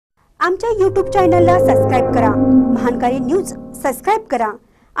आमच्या YouTube चॅनलला subscribe करा, महानकारी न्यूज सबस्क्राइब करा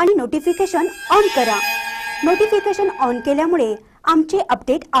आणि नोटिफिकेशन ऑन करा। नोटिफिकेशन ऑन केल्यामुळे आमचे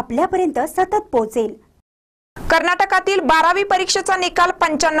अपडेट आपल्यापर्यंत सतत पोहोचेल। कर्नाटकातील 12वी परीक्षेचा निकाल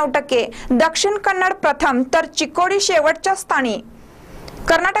 95%, दक्षिण कन्नड प्रथम तर चिक्कोडी शेवटच्या स्थानी।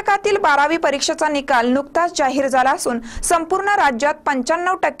 कर्नाटकातील 12वी परीक्षेचा निकाल नुकताच जाहीर झाला असून संपूर्ण राज्यात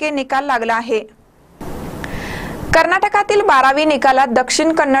 95% निकाल लागला आहे। कर्नाटकातील 12वी निकालात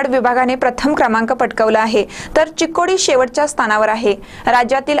दक्षिण कन्नड विभागाने प्रथम क्रमांक पटकावला आहे, तर चिक्कोडी शेवटच्या स्थानावर आहे।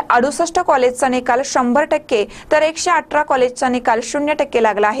 राज्यातील 68 कॉलेजचा निकाल 100%, तर 118 कॉलेजचा निकाल 0%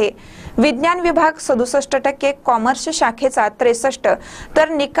 लागला आहे। विज्ञान विभाग 67%, कॉमर्स शाखेचा 63%, तर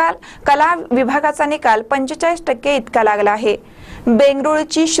निकाल कला विभागाचा निकाल 45% इतका लागला आहे।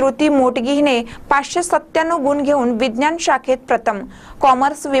 बेंगळुरूची श्रुती मोटगी हिने 597 गुण घेऊन विज्ञान शाखेत प्रथम,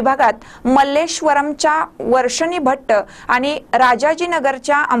 कॉमर्स विभागात मल्लेश्वरमच्या वर्षणी भट्ट आणि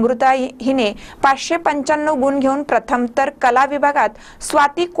राजाजीनगरच्या अमृता हिने 595 गुण घेऊन प्रथम, तर कला विभागात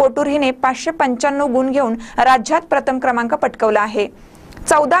स्वाती कोटूर हिने 595 गुण घेऊन राज्यात प्रथम क्रमांक पटकावला आहे।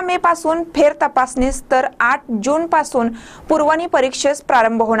 14 मे पासून फेर तपासणीस तर 8 जून पासून पुरवणी परीक्षेस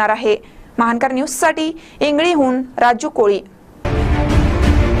प्रारंभ होणार आहे। महानकर न्यूज साठी इंगळीहून राजू कोळी।